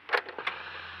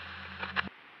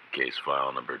Case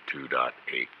file number 2.8,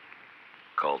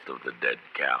 Cult of the Dead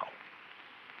Cow.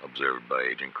 Observed by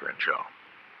Agent Crenshaw.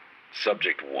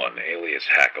 Subject 1, alias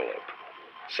Hackalope.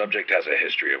 Subject has a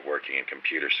history of working in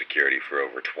computer security for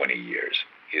over 20 years.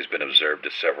 He has been observed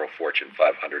at several Fortune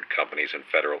 500 companies and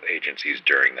federal agencies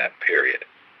during that period.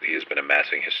 He has been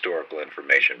amassing historical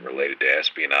information related to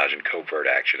espionage and covert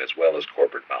action as well as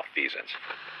corporate malfeasance.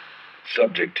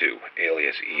 Subject 2,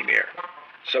 alias Emir.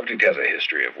 Subject has a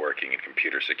history of working in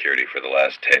computer security for the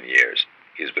last 10 years.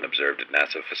 He has been observed at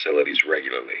NASA facilities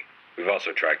regularly. We've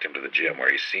also tracked him to the gym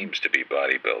where he seems to be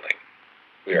bodybuilding.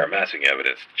 We are amassing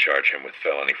evidence to charge him with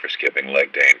felony for skipping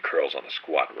leg day and curls on the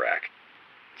squat rack.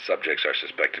 Subjects are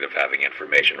suspected of having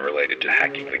information related to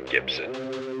hacking the Gibson.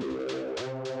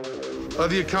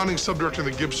 The accounting subdirector of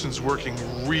the Gibson's working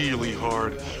really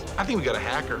hard. I think we got a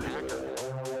hacker.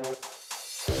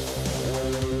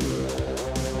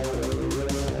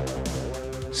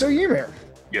 So, Ymir.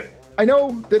 Yep. I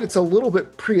know that it's a little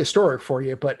bit prehistoric for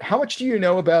you, but how much do you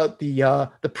know about the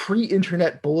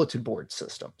pre-internet bulletin board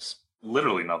systems?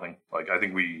 Literally nothing. Like, I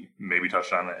think we maybe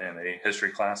touched on it in a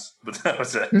history class, but that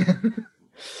was it.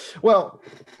 Well,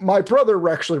 my brother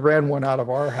actually ran one out of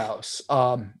our house.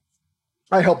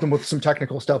 I helped him with some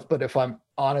technical stuff, but if I'm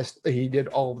honest, he did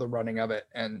all of the running of it,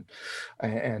 and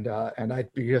I'd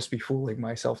just be fooling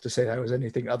myself to say I was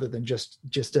anything other than just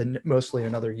mostly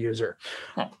another user.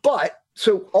 Huh. But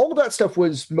so all of that stuff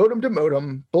was modem to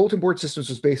modem. Bulletin board systems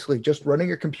was basically just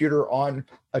running a computer on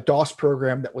a DOS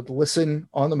program that would listen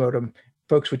on the modem.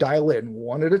 Folks would dial in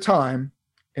one at a time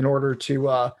in order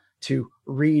to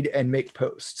read and make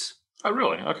posts. Oh,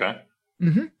 really? Okay.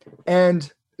 Mm-hmm.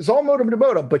 And it's all modem to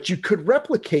modem, but you could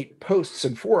replicate posts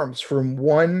and forums from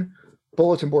one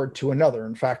bulletin board to another.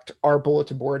 In fact, our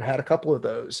bulletin board had a couple of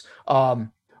those, a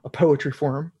poetry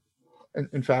forum,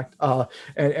 in fact,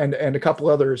 and a couple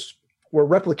others were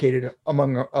replicated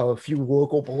among a few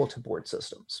local bulletin board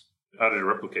systems. How did it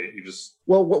replicate?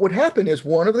 Well, what would happen is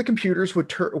one of the computers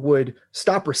would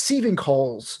stop receiving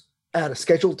calls at a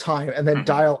scheduled time and then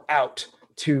dial out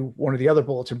to one of the other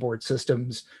bulletin board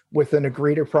systems with an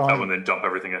agreed upon. Oh, and then dump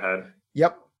everything ahead?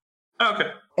 Yep. Oh,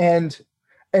 okay. And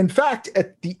in fact,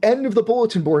 at the end of the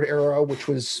bulletin board era, which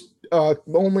was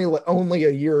only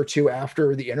a year or two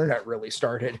after the internet really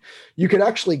started, you could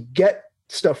actually get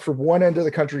stuff from one end of the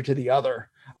country to the other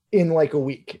in like a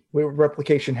week.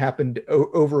 Replication happened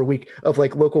over a week of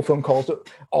like local phone calls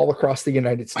all across the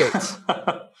United States.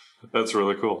 That's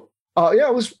really cool. Yeah,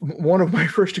 it was one of my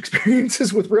first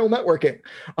experiences with real networking.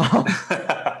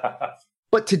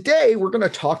 But today we're going to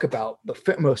talk about the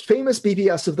most famous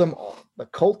BBS of them all, the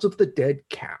Cult of the Dead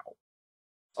Cow.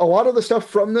 A lot of the stuff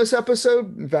from this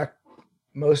episode, in fact,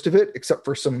 most of it, except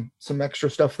for some extra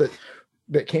stuff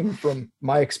that came from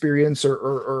my experience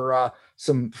or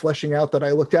some fleshing out that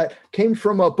I looked at, came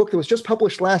from a book that was just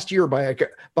published last year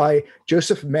by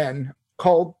Joseph Menn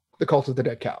called The Cult of the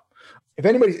Dead Cow. If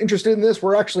anybody's interested in this,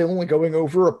 we're actually only going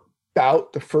over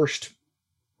about the first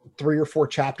 3 or 4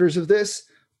 chapters of this,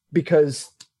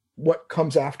 because what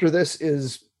comes after this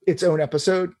is its own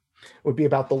episode. It would be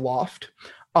about the loft.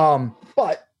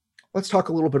 But let's talk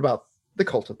a little bit about the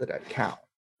Cult of the Dead Cow.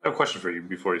 I have a question for you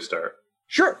before you start.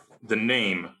 Sure. The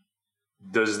name,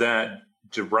 does that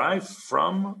derive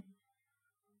from,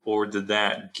 or did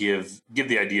that give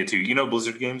the idea to,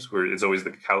 Blizzard games where it's always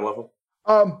the cow level?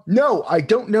 No, I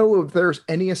don't know if there's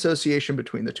any association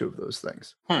between the two of those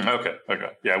things. Okay.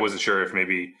 Yeah, I wasn't sure if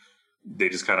maybe they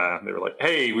just they were like,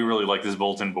 hey, we really like this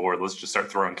bulletin board. Let's just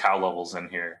start throwing cow levels in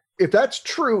here. If that's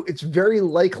true, it's very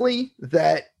likely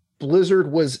that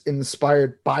Blizzard was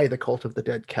inspired by the Cult of the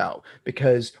Dead Cow,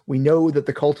 because we know that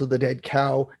the Cult of the Dead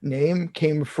Cow name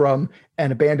came from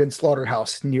an abandoned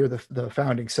slaughterhouse near the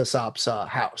founding Sesop's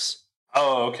house.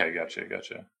 Oh, okay.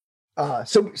 Gotcha.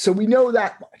 So we know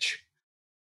that much.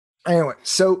 Anyway,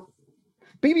 so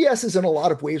BBSs in a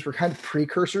lot of ways were kind of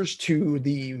precursors to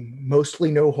the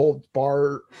mostly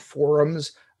no-hold-bar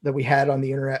forums that we had on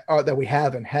the internet, that we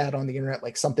have and had on the internet,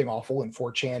 like Something Awful and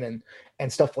 4chan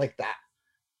and stuff like that,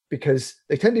 because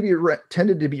they tended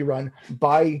to be run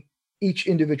by each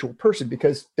individual person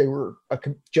because they were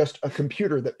just a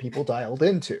computer that people dialed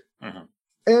into. Mm-hmm.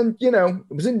 And,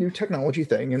 it was a new technology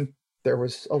thing, and there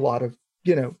was a lot of,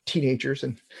 teenagers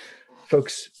and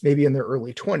folks maybe in their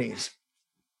early 20s.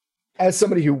 As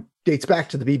somebody who dates back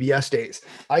to the BBS days,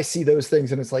 I see those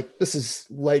things and it's like, this is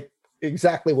like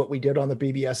exactly what we did on the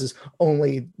BBSs,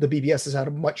 only the BBSs had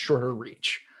a much shorter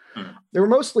reach. They were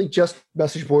mostly just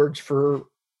message boards for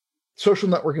social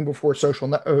networking before social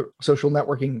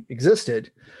networking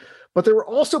existed, but there were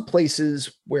also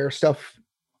places where stuff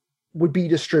would be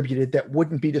distributed that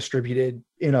wouldn't be distributed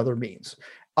in other means.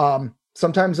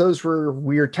 Sometimes those were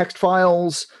weird text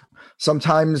files.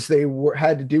 Sometimes they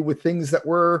had to do with things that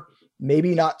were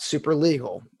maybe not super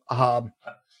legal.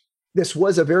 This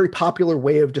was a very popular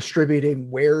way of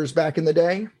distributing wares back in the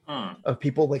day, of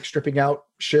people like stripping out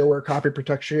shareware copy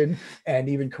protection and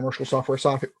even commercial software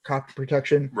copy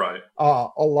protection. Right. A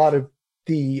lot of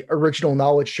the original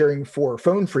knowledge sharing for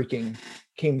phone phreaking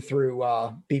came through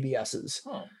BBSs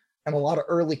and a lot of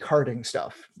early carding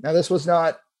stuff. Now, this was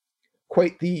not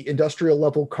quite the industrial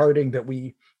level carding that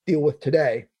we deal with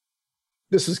today.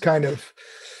 This is kind of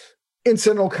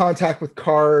incidental contact with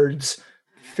cards,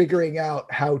 figuring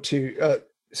out how to,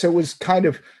 so it was kind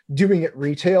of doing it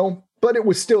retail, but it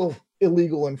was still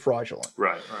illegal and fraudulent.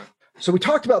 Right. So we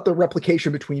talked about the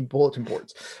replication between bulletin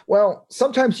boards. Well,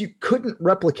 sometimes you couldn't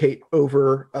replicate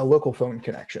over a local phone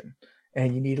connection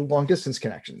and you needed long distance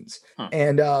connections.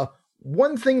 And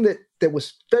one thing that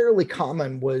was fairly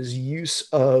common was use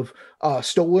of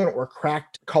stolen or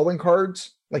cracked calling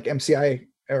cards, like MCI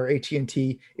or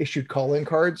AT&T issued call-in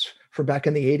cards from back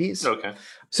in the 80s. Okay.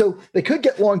 So they could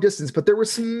get long distance, but there was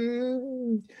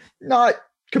some not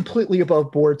completely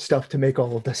above board stuff to make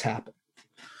all of this happen.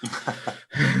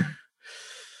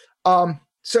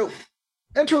 So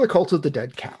enter the Cult of the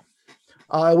Dead Cow.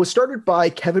 It was started by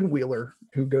Kevin Wheeler,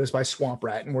 who goes by Swamp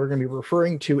Rat, and we're going to be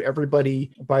referring to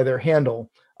everybody by their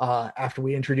handle after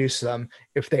we introduce them,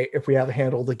 if we have a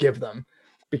handle to give them,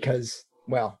 because,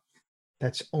 well,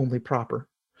 that's only proper.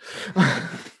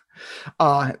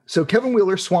 So Kevin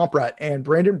Wheeler, Swamp Rat, and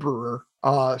Brandon Brewer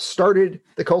started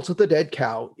the Cult of the Dead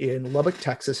Cow in Lubbock,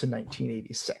 Texas in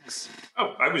 1986.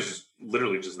 Oh, I was just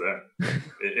literally just there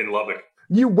in Lubbock.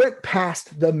 You went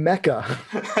past the Mecca.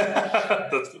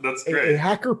 That's great. A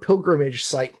hacker pilgrimage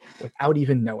site without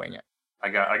even knowing it. I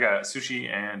got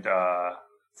sushi and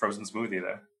frozen smoothie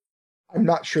there. I'm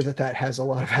not sure that has a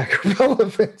lot of hacker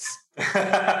relevance.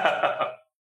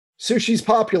 Sushi's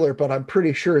popular, but I'm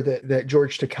pretty sure that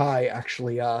George Takei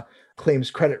actually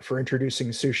claims credit for introducing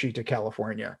sushi to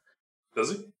California.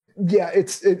 Does he? Yeah,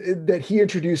 it's that he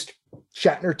introduced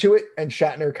Shatner to it, and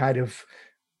Shatner kind of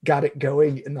got it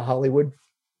going in the Hollywood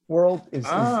world, is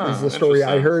the story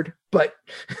I heard. But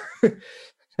that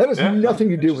has nothing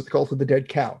to do with the Cult of the Dead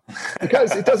Cow,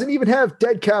 because it doesn't even have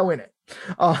dead cow in it.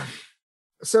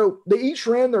 So they each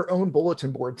ran their own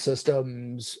bulletin board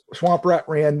systems. Swamp Rat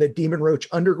ran the Demon Roach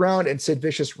Underground, and Sid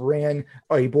Vicious ran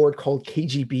a board called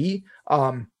KGB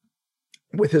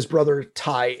with his brother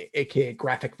Ty, aka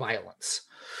Graphic Violence.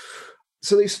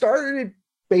 So they started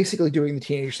basically doing the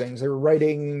teenage things. They were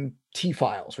writing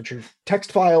T-files, which are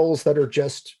text files that are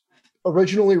just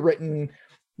originally written,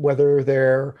 whether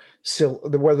they're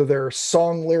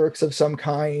song lyrics of some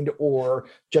kind or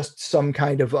just some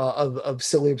kind of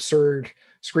silly, absurd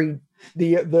screen.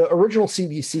 The original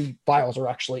CDC files are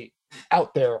actually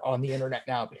out there on the internet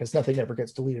now, because nothing ever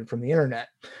gets deleted from the internet.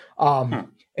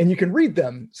 And you can read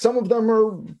them. Some of them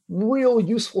are real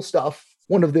useful stuff.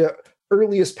 One of the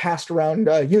earliest passed around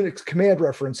Unix command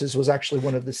references was actually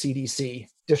one of the CDC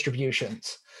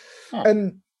distributions.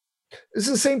 And this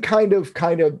is the same kind of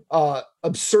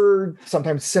absurd,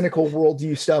 sometimes cynical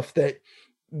worldview stuff that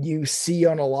you see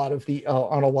on a lot of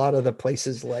the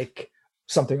places like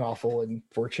Something Awful and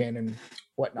 4chan and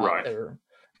whatnot. Right. Or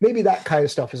maybe that kind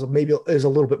of stuff is a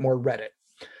little bit more Reddit.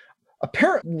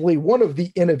 Apparently, one of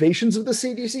the innovations of the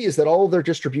CDC is that all of their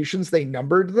distributions, they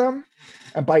numbered them.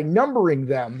 And by numbering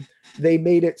them, they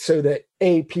made it so that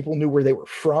people knew where they were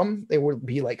from. They would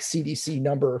be like CDC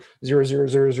number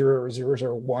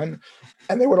 0000001.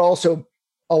 And they would also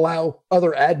allow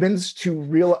other admins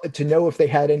to know if they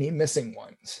had any missing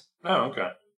ones. Oh,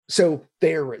 okay. So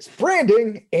there is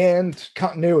branding and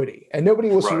continuity, and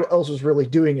nobody else was really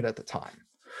doing it at the time.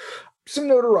 Some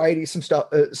notoriety, some stuff,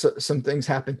 some things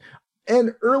happened.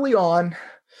 And early on,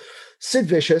 Sid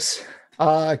Vicious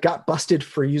got busted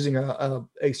for using a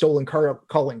stolen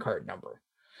calling card number,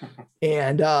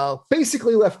 and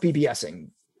basically left BBSing.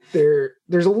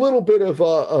 There's a little bit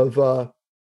of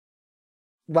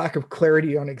lack of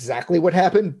clarity on exactly what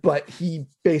happened, but he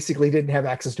basically didn't have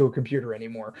access to a computer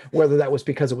anymore. Whether that was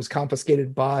because it was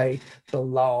confiscated by the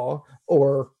law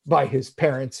or by his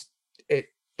parents, it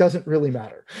doesn't really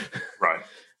matter. Right.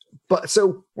 But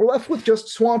so we're left with just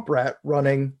Swamp Rat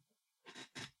running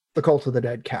the Cult of the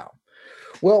Dead Cow.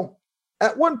 Well,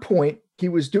 at one point, he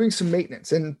was doing some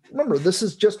maintenance. And remember, this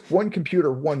is just one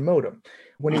computer, one modem.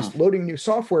 When he's loading new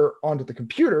software onto the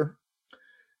computer,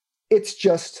 it's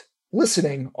just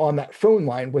listening on that phone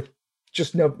line with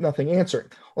just nothing answering.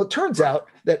 Well, it turns out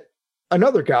that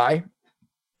another guy,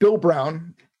 Bill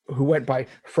Brown, who went by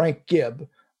Frank Gibb,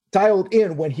 dialed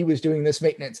in when he was doing this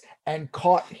maintenance and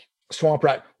caught Swamp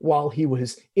Rat while he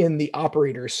was in the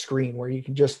operator's screen, where you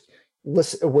can just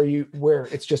listen, where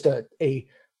it's just a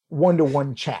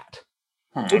one-to-one chat,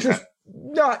 which is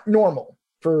not normal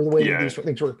for the way these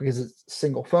things work, because it's a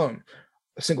single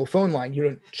phone line. You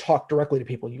don't talk directly to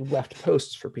people. You left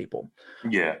posts for people.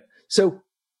 Yeah. So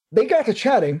they got to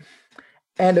chatting,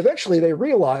 and eventually they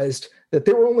realized that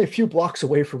they were only a few blocks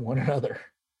away from one another.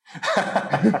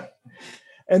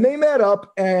 And they met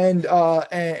up, and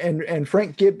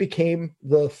Frank Gibb became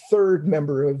the third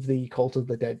member of the Cult of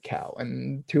the Dead Cow,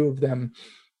 and two of them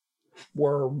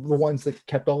were the ones that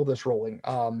kept all this rolling.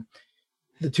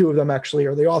 The two of them actually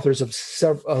are the authors of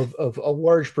a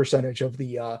large percentage of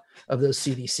the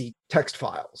CDC text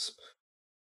files,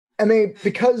 and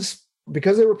because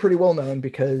they were pretty well known,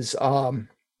 because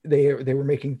they were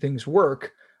making things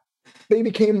work, they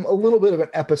became a little bit of an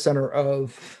epicenter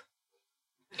of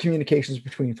communications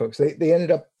between folks. They ended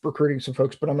up recruiting some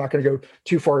folks, but I'm not going to go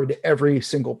too far into every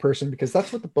single person, because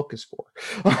that's what the book is for.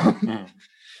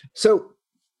 So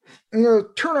I'm going to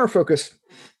turn our focus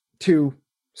to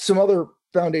some other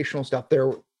foundational stuff.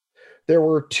 There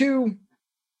were two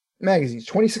magazines.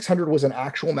 2600 was an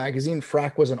actual magazine.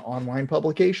 Frack was an online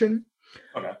publication.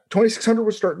 Okay. 2600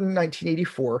 was started in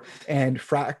 1984, and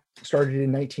Frack started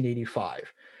in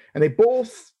 1985. And they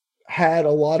both had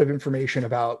a lot of information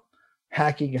about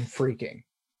hacking and phreaking.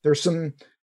 There's some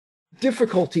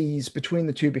difficulties between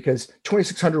the two, because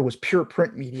 2600 was pure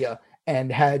print media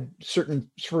and had certain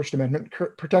First Amendment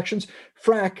protections.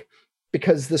 Frack,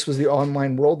 because this was the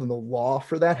online world and the law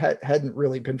for that hadn't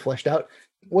really been fleshed out,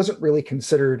 wasn't really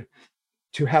considered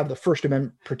to have the First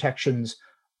Amendment protections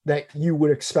that you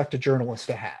would expect a journalist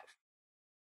to have.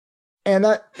 And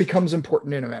that becomes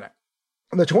important in a minute.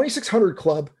 The 2600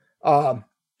 Club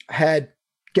had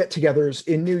get-togethers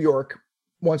in New York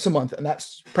once a month, and that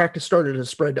practice started to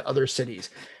spread to other cities.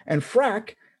 And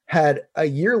Frack had a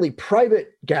yearly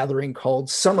private gathering called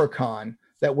SummerCon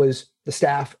that was the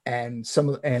staff and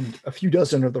a few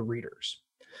dozen of the readers.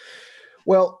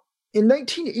 Well, in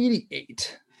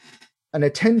 1988, an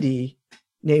attendee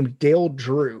named Dale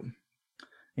Drew,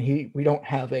 and we don't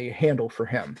have a handle for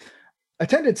him,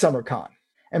 attended SummerCon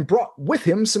and brought with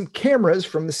him some cameras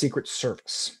from the Secret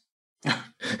Service.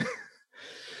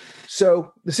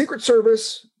 So the Secret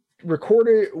Service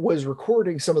was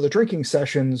recording some of the drinking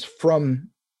sessions from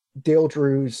Dale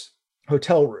Drew's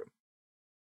hotel room.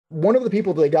 One of the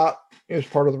people they got as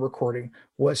part of the recording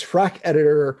was Frack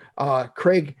editor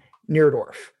Craig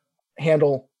Neerdorf,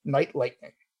 handle Night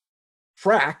Lightning.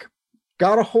 Frack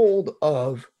got a hold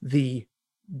of the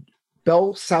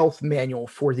Bell South manual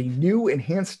for the new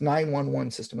enhanced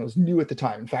 911 system. It was new at the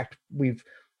time. In fact, we've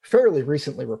fairly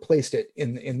recently replaced it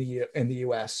in the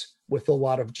US with a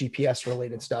lot of GPS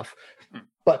related stuff,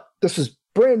 but this was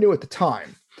brand new at the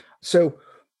time. So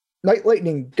Night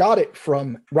Lightning got it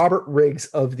from Robert Riggs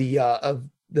of the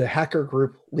hacker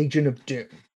group Legion of Doom.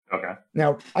 Okay.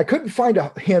 Now, I couldn't find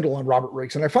a handle on Robert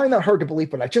Riggs, and I find that hard to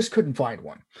believe, but I just couldn't find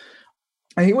one.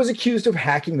 And he was accused of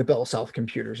hacking the Bell South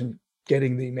computers and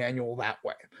getting the manual that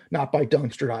way, not by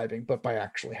dumpster diving, but by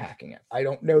actually hacking it. I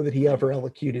don't know that he ever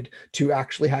elocuted to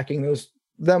actually hacking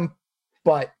them,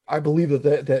 but I believe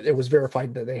that it was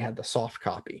verified that they had the soft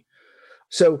copy.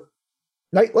 So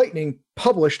Night Lightning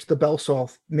published the Bell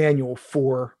South manual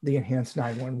for the enhanced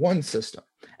 911 system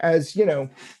as,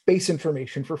 base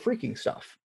information for phreaking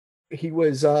stuff. He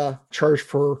was charged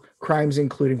for crimes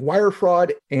including wire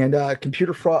fraud and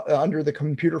computer fraud under the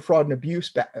Computer Fraud and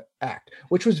Abuse Act,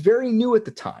 which was very new at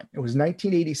the time. It was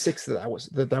 1986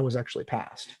 that was actually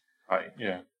passed. Right.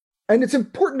 Yeah. And it's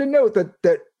important to note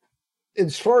that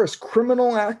as far as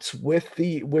criminal acts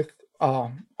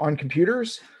on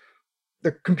computers,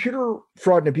 the Computer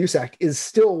Fraud and Abuse Act is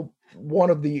still one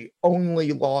of the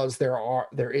only laws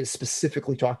there is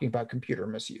specifically talking about computer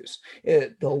misuse.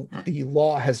 The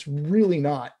law has really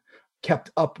not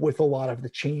kept up with a lot of the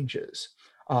changes.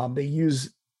 They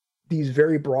use these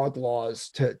very broad laws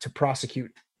to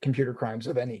prosecute computer crimes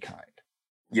of any kind.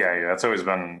 Yeah, that's always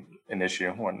been an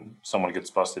issue when someone gets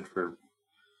busted for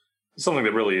something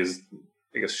that really is,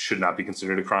 I guess, should not be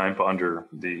considered a crime, but under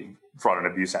the Fraud and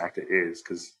Abuse Act it is,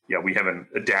 because we haven't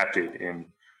adapted in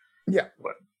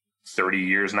 30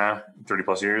 years now, 30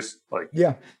 plus years.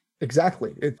 Yeah,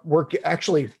 exactly. We're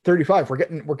actually 35.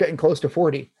 We're getting close to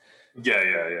 40. Yeah.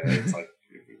 It's like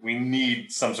we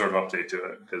need some sort of update to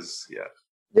it because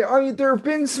Yeah, I mean, there have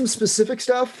been some specific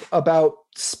stuff about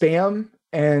spam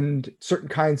and certain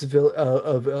kinds of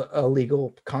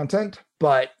illegal content,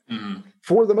 but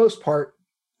for the most part,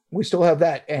 we still have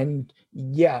that. And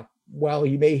while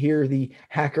you may hear the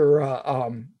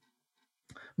hacker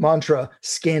mantra,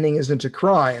 scanning isn't a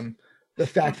crime, The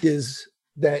fact is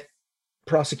that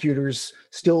prosecutors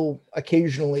still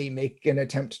occasionally make an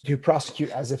attempt to prosecute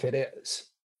as if it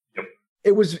is. Yep.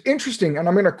 It was interesting, and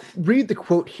I'm going to read the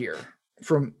quote here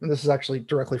this is actually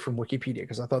directly from Wikipedia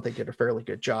because I thought they did a fairly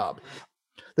good job.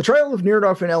 The trial of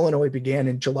Neerdorf in Illinois began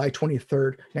in July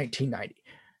 23rd, 1990.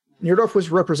 Neerdorf was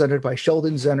represented by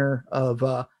Sheldon Zenner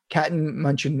of Catton,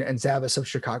 Munchin, and Zavis of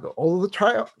Chicago. Although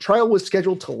the trial was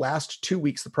scheduled to last 2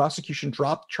 weeks, the prosecution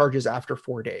dropped charges after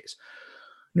 4 days.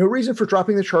 No reason for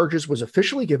dropping the charges was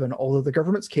officially given, although the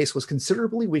government's case was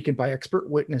considerably weakened by expert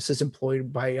witnesses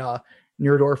employed by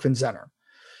Neerdorf and Zenner.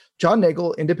 John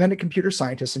Nagel, independent computer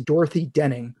scientist, and Dorothy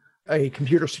Denning, a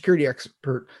computer security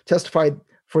expert, testified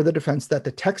for the defense that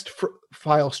the text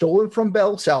file stolen from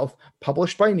Bell South,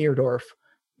 published by Neerdorf,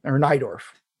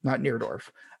 not Neerdorf,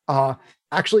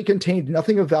 actually contained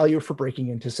nothing of value for breaking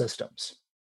into systems.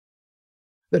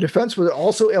 The defense was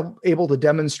also able to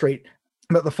demonstrate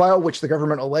that the file, which the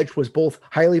government alleged was both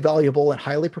highly valuable and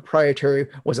highly proprietary,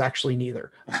 was actually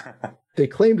neither. They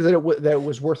claimed that it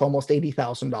was worth almost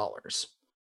 $80,000.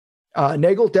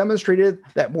 Nagel demonstrated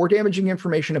that more damaging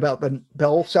information about the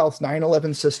Bell South's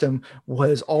 9/11 system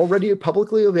was already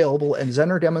publicly available, and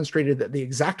Zenner demonstrated that the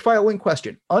exact file in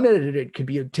question, unedited, could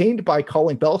be obtained by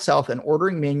calling Bell South and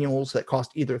ordering manuals that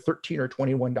cost either $13 or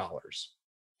 $21.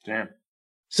 Damn.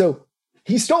 So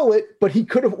he stole it, but he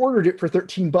could have ordered it for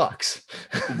 $13.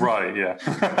 Right,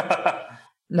 yeah.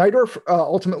 Neidorf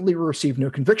ultimately received no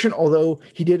conviction, although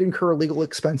he did incur legal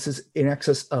expenses in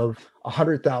excess of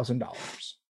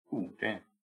 $100,000. Ooh, damn.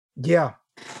 Yeah.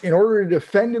 In order to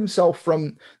defend himself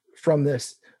from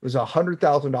this, it was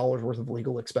 $100,000 worth of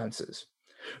legal expenses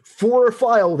for a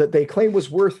file that they claim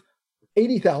was worth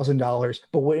 $80,000,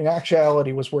 but in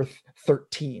actuality was worth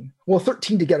 $13. Well,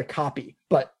 $13 to get a copy,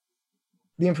 but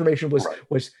the information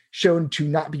was shown to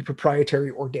not be proprietary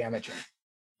or damaging.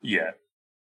 Yeah.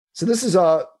 So this is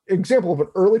an example of an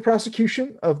early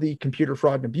prosecution of the Computer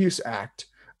Fraud and Abuse Act,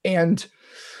 and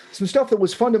some stuff that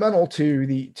was fundamental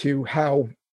to how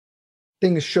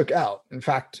things shook out. In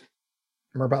fact,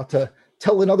 we're about to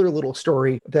tell another little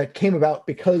story that came about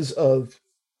because of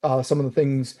some of the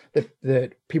things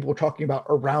that people were talking about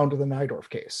around the Neidorf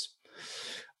case.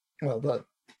 Well, the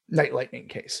Night Lightning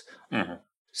case. Mm-hmm.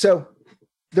 So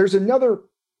there's another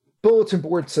bulletin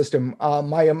board system.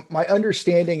 My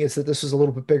understanding is that this is a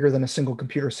little bit bigger than a single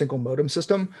computer, single modem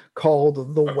system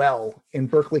called The Well in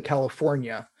Berkeley,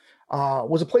 California.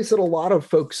 Was a place that a lot of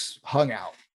folks hung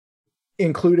out.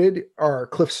 Included are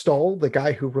Cliff Stoll, the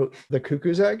guy who wrote The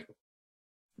Cuckoo's Egg.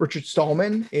 Richard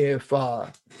Stallman, if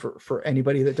for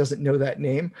anybody that doesn't know that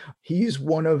name, he's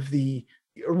one of the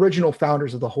original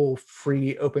founders of the whole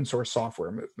free open source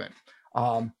software movement.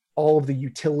 All of the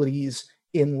utilities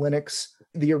in Linux,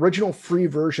 the original free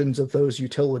versions of those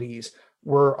utilities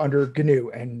were under GNU,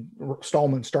 and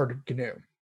Stallman started GNU.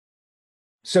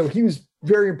 So he was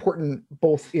very important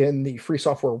both in the free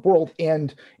software world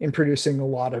and in producing a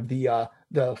lot of the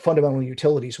fundamental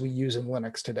utilities we use in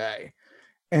Linux today.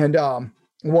 And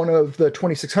one of the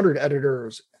 2600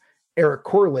 editors, Eric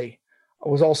Corley,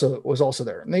 was also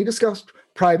there. And they discussed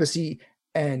privacy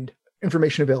and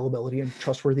information availability and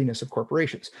trustworthiness of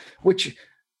corporations, which,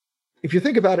 if you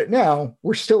think about it now,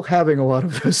 we're still having a lot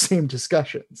of those same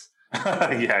discussions.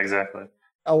 Yeah, exactly.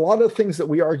 A lot of things that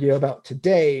we argue about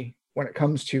today when it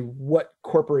comes to what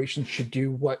corporations should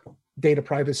do, what data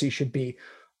privacy should be,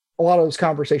 a lot of those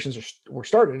conversations were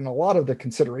started, and a lot of the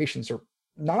considerations are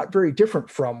not very different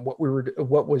from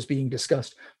what was being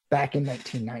discussed back in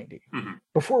 1990,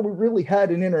 before we really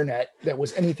had an internet that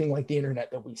was anything like the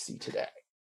internet that we see today.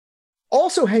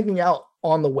 Also hanging out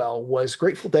on The Well was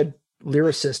Grateful Dead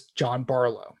lyricist John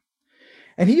Barlow.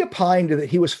 And he opined that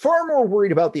he was far more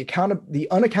worried about the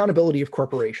unaccountability of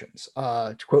corporations.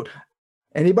 To quote,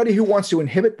 "Anybody who wants to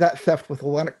inhibit that theft with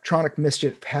electronic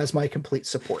mischief has my complete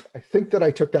support." I think that I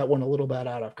took that one a little bit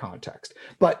out of context.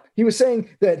 But he was saying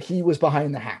that he was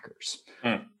behind the hackers,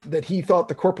 that he thought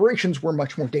the corporations were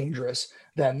much more dangerous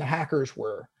than the hackers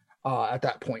were at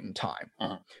that point in time.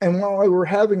 And while we were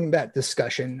having that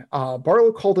discussion,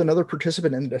 Barlow called another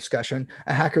participant in the discussion,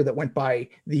 a hacker that went by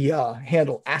the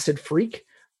handle Acid Freak,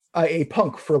 a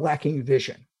punk for lacking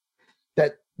vision.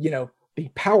 That, the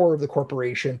power of the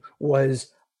corporation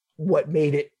was what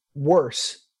made it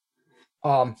worse,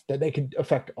 that they could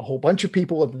affect a whole bunch of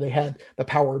people, and they had the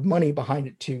power of money behind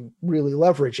it to really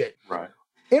leverage it. Right.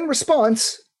 In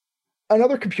response,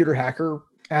 another computer hacker,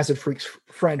 Acid Freak's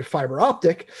friend Fiber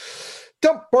Optic,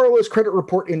 dumped Barlow's credit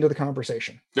report into the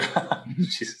conversation.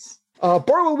 Jesus.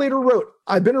 Barlow later wrote,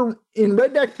 I've been in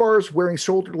redneck bars wearing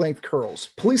shoulder-length curls,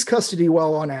 police custody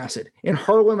while on acid, in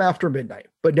Harlem after midnight,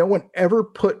 but no one ever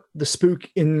put the spook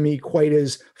in me quite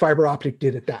as Fiber Optic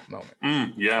did at that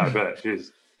moment. Yeah, I bet.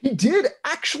 Jeez. He did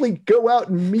actually go out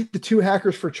and meet the two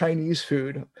hackers for Chinese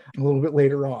food a little bit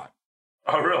later on.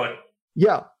 Oh, really?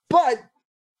 Yeah, but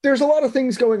there's a lot of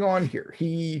things going on here.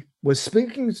 He was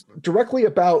speaking directly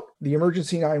about the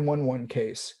emergency 911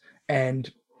 case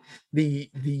and the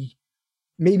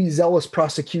maybe zealous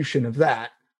prosecution of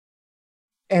that,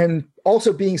 and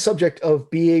also being subject of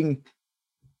being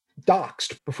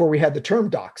doxxed before we had the term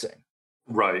doxing.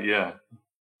 Right, yeah.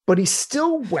 But he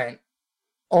still went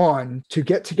on to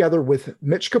get together with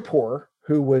Mitch Kapoor,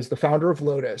 who was the founder of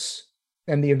Lotus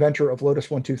and the inventor of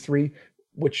Lotus 123,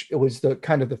 which it was the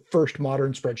kind of the first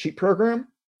modern spreadsheet program.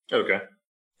 Okay.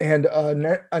 And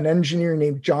an engineer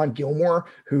named John Gilmore,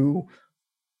 who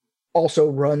also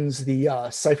runs the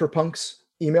Cypherpunks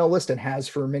email list and has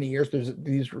for many years.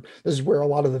 This is where a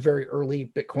lot of the very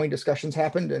early Bitcoin discussions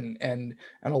happened, and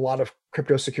a lot of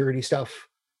crypto security stuff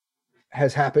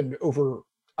has happened over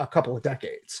a couple of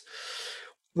decades.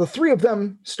 The three of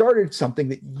them started something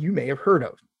that you may have heard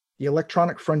of, the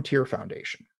Electronic Frontier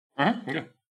Foundation. Yeah.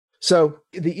 So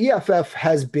the EFF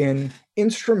has been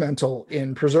instrumental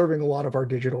in preserving a lot of our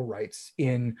digital rights,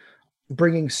 in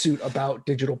bringing suit about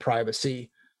digital privacy,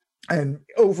 and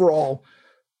overall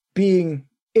being,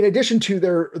 in addition to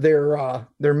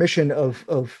their mission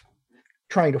of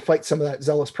trying to fight some of that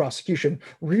zealous prosecution,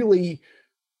 really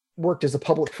worked as a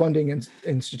public funding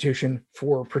institution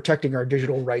for protecting our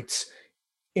digital rights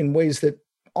in ways that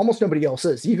almost nobody else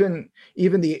is. Even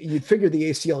you'd figure the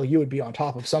ACLU would be on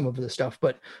top of some of this stuff,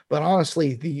 but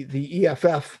honestly, the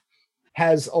EFF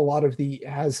has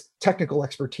has technical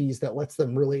expertise that lets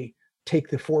them really take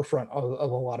the forefront of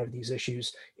a lot of these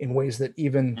issues in ways that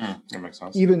that makes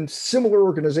sense. Even similar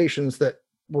organizations that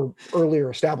were earlier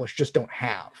established just don't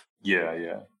have.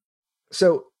 Yeah.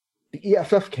 So the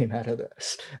EFF came out of the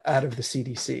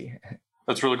CDC.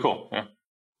 That's really cool. Yeah.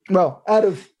 Well, out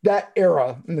of that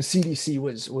era, and the CDC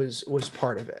was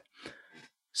part of it.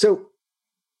 So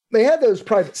they had those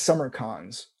private summer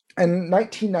cons. And in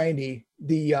 1990,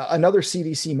 another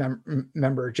CDC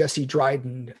member, Jesse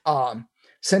Dryden,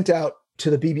 sent out to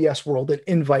the BBS world an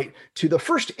invite to the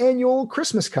first annual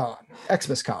Christmas Con,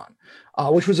 Xmas Con,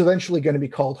 which was eventually going to be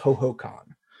called Ho Ho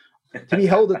Con, to be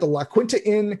held at the La Quinta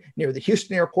Inn near the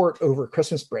Houston airport over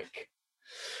Christmas break.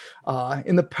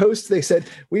 In the post, they said,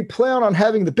 "We plan on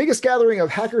having the biggest gathering of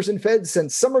hackers and feds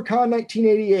since SummerCon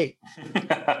 1988,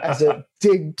 as a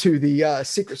dig to the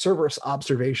Secret Service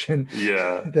observation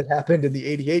that happened in the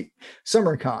 88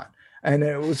 SummerCon. And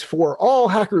it was for all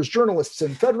hackers, journalists,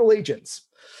 and federal agents,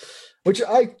 which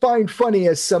I find funny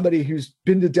as somebody who's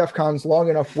been to DEF CONs long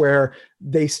enough where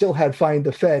they still had Find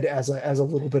the Fed as a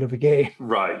little bit of a game.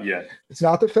 Right, yeah. It's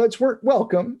not that feds weren't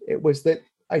welcome. It was that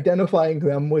identifying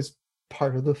them was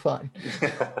part of the fun.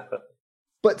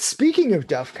 But speaking of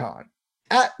DEF CON,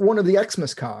 at one of the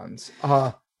Xmas cons,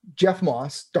 Jeff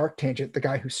Moss, Dark Tangent, the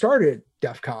guy who started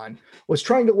DEF CON, was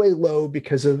trying to lay low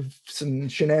because of some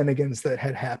shenanigans that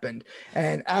had happened,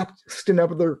 and asked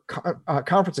another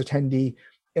conference attendee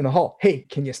in the hall, "Hey,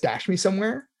 can you stash me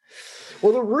somewhere?"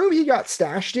 Well, the room he got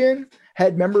stashed in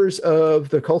had members of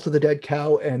the Cult of the Dead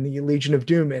Cow and the Legion of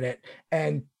Doom in it,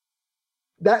 and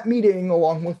that meeting,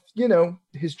 along with,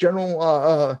 his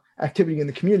general activity in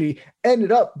the community,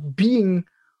 ended up being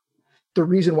the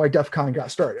reason why DEF CON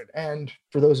got started. And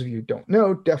for those of you who don't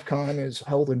know, DEF CON is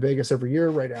held in Vegas every year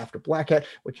right after Black Hat,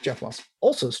 which Jeff Moss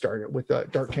also started, with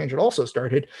Dark Tangent also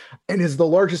started, and is the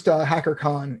largest hacker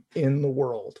con in the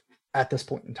world at this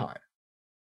point in time.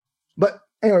 But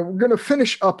anyway, we're going to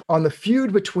finish up on the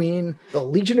feud between the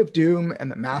Legion of Doom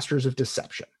and the Masters of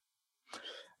Deception.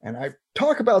 And I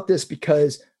talk about this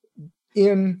because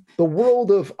in the world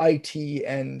of IT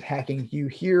and hacking, you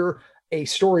hear a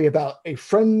story about a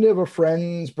friend of a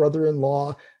friend's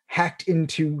brother-in-law hacked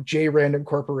into JRandom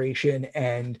Corporation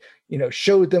and,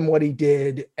 showed them what he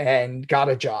did and got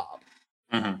a job.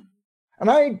 Mm-hmm.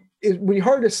 And it would be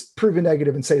hard to prove a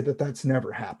negative and say that that's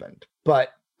never happened.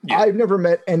 But I've never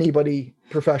met anybody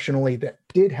professionally that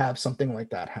did have something like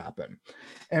that happen.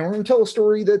 And we're going to tell a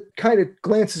story that kind of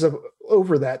glances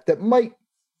over that might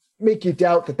make you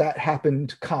doubt that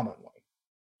happened commonly.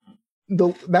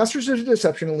 The Masters of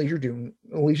Deception and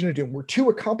Legion of Doom were two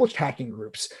accomplished hacking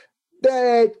groups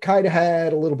that kind of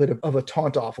had a little bit of a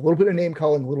taunt off, a little bit of name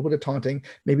calling, a little bit of taunting,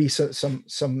 maybe some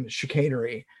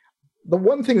chicanery. The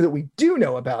one thing that we do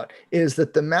know about is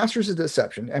that the Masters of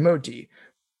Deception, MOD,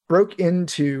 broke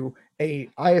into a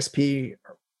ISP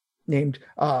named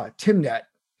Timnet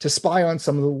to spy on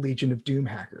some of the Legion of Doom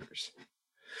hackers.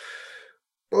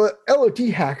 Well, LOD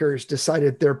hackers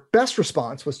decided their best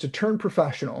response was to turn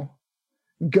professional,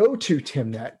 go to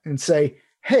Timnet and say,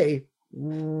 hey,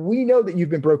 we know that you've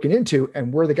been broken into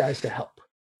and we're the guys to help.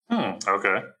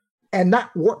 Okay. And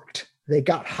that worked. They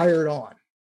got hired on.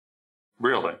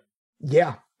 Really?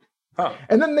 Yeah. Huh.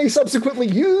 And then they subsequently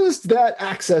used that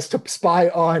access to spy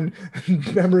on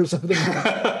members of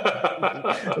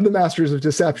the Masters of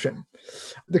Deception.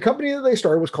 The company that they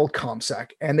started was called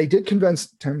ComSec, and they did convince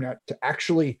Timnet to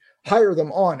actually hire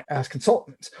them on as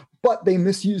consultants, but they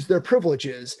misused their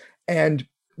privileges, and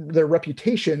their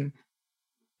reputation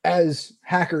as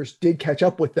hackers did catch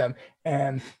up with them,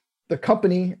 and the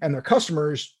company and their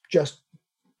customers just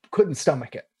couldn't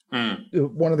stomach it.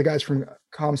 One of the guys from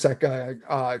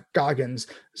ComSec, Goggins,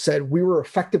 said we were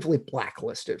effectively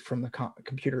blacklisted from the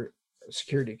computer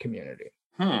security community.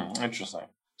 Interesting.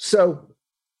 So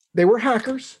they were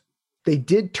hackers. They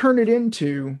did turn it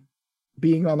into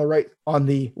being on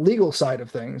the legal side of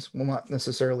things. We'll not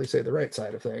necessarily say the right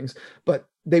side of things, but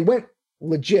they went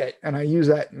legit. And I use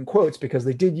that in quotes because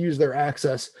they did use their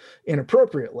access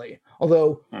inappropriately.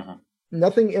 Although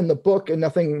nothing in the book and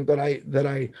nothing that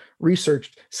I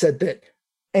researched said that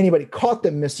anybody caught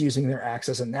them misusing their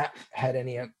access, and that had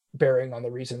any bearing on the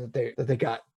reason that they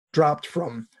got dropped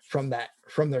from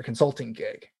their consulting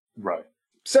gig. Right.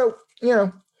 So,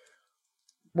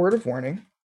 word of warning,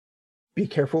 be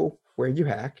careful where you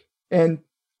hack. And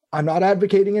I'm not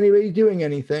advocating anybody doing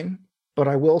anything, but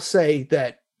I will say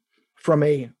that from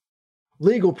a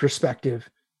legal perspective,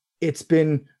 it's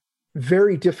been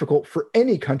very difficult for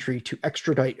any country to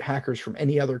extradite hackers from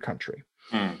any other country.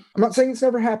 I'm not saying it's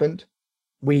never happened.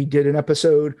 We did an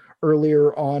episode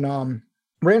earlier on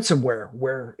ransomware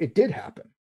where it did happen,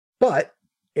 but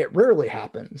it rarely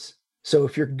happens. So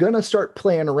if you're going to start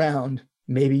playing around,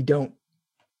 maybe don't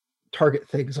target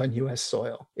things on U.S.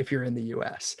 soil if you're in the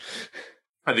U.S.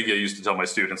 I think I used to tell my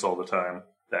students all the time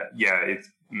that, yeah, it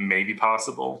may be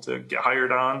possible to get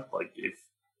hired on. Like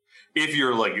if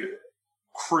you're like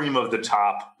cream of the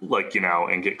top,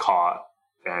 and get caught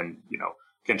and,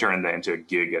 can turn that into a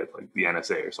gig at like the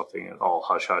NSA or something and all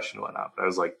hush hush and whatnot. But I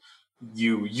was like,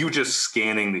 you just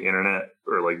scanning the internet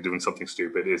or like doing something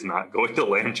stupid is not going to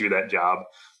land you that job.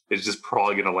 It's just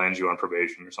probably going to land you on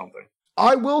probation or something.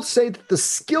 I will say that the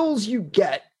skills you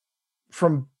get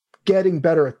from getting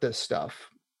better at this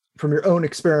stuff, from your own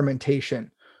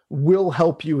experimentation, will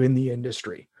help you in the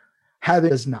industry.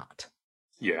 Having is not.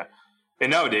 Yeah. And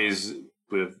nowadays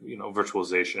with,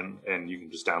 virtualization, and you can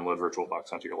just download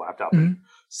VirtualBox onto your laptop and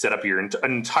set up your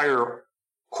entire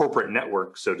corporate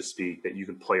network, so to speak, that you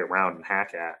can play around and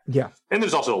hack at. Yeah. And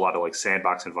there's also a lot of like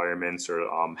sandbox environments or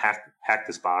hack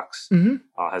this box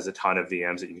has a ton of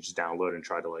VMs that you can just download and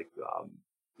try to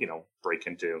break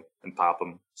into and pop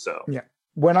them. So yeah.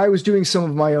 When I was doing some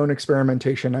of my own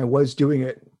experimentation, I was doing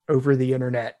it over the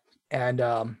internet, and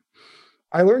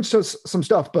I learned some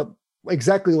stuff, but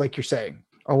exactly like you're saying,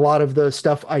 a lot of the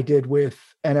stuff I did with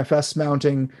NFS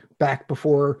mounting back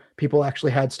before people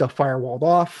actually had stuff firewalled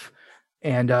off,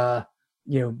 and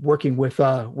working with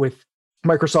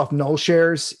Microsoft null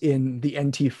shares in the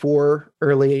NT4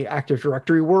 early Active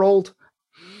Directory world.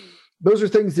 Those are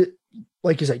things that,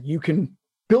 like you said, you can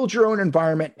build your own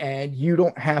environment and you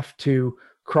don't have to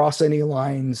cross any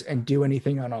lines and do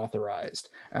anything unauthorized.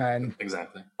 And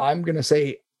exactly, I'm going to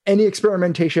say any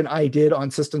experimentation I did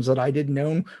on systems that I didn't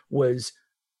own was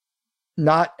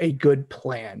not a good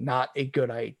plan, not a good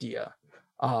idea.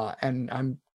 And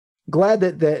I'm glad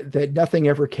that nothing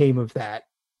ever came of that.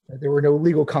 There were no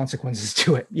legal consequences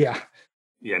to it. Yeah.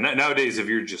 Yeah. Nowadays, if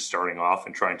you're just starting off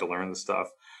and trying to learn the stuff,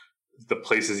 the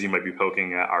places you might be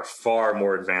poking at are far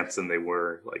more advanced than they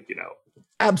were,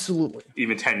 absolutely.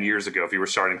 Even 10 years ago, if you were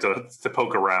starting to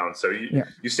poke around. So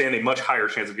you stand a much higher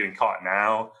chance of getting caught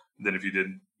now than if you did,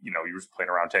 you were playing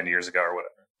around 10 years ago or whatever.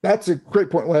 That's a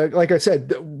great point. Like I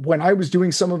said, when I was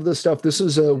doing some of this stuff, this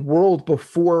is a world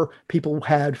before people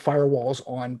had firewalls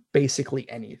on basically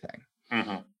anything.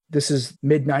 This is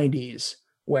mid-90s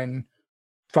when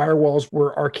firewalls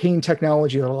were arcane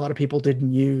technology that a lot of people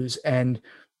didn't use. And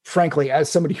frankly,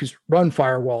 as somebody who's run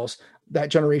firewalls,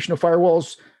 that generation of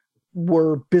firewalls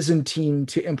were Byzantine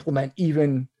to implement,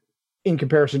 even in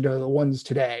comparison to the ones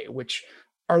today, which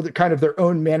are the kind of their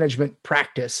own management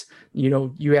practice.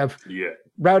 You have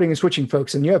routing and switching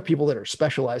folks, and you have people that are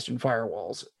specialized in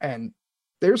firewalls, and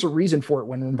there's a reason for it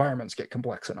when environments get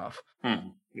complex enough.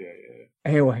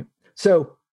 Anyway,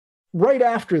 so right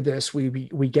after this, we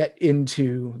get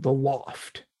into the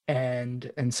loft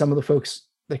and some of the folks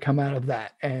that come out of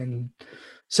that. And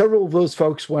Several of those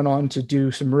folks went on to do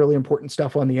some really important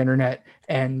stuff on the internet,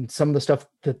 and some of the stuff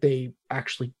that they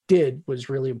actually did was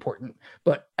really important.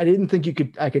 But I didn't think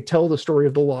I could tell the story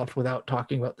of the loft without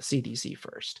talking about the CDC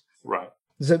first. Right.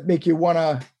 Does it make you want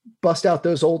to bust out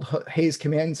those old Hayes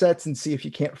command sets and see if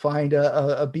you can't find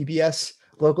a BBS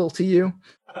local to you?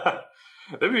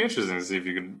 That'd be interesting to see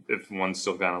if one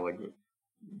still kind of like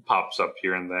pops up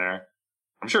here and there.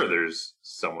 I'm sure there's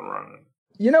someone running.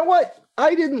 You know what?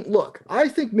 I didn't look. I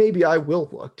think maybe I will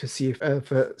look to see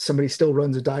if somebody still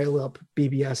runs a dial-up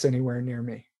BBS anywhere near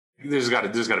me. There's got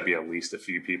to be at least a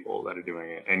few people that are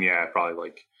doing it, and yeah, probably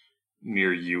like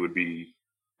near you would be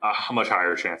a much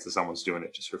higher chance that someone's doing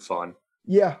it just for fun.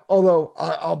 Yeah, although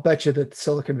I'll bet you that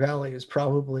Silicon Valley is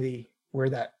probably where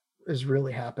that is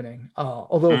really happening.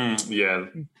 Although yeah,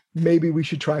 maybe we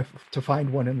should try to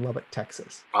find one in Lubbock,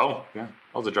 Texas. Oh yeah,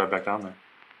 I'll have to drive back down there.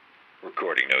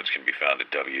 Recording notes can be found at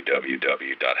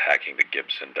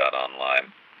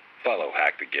www.hackingthegibson.online. Follow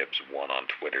Hack the Gibbs 1 on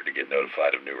Twitter to get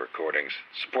notified of new recordings.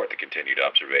 Support the continued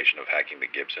observation of Hacking the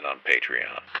Gibson on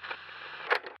Patreon.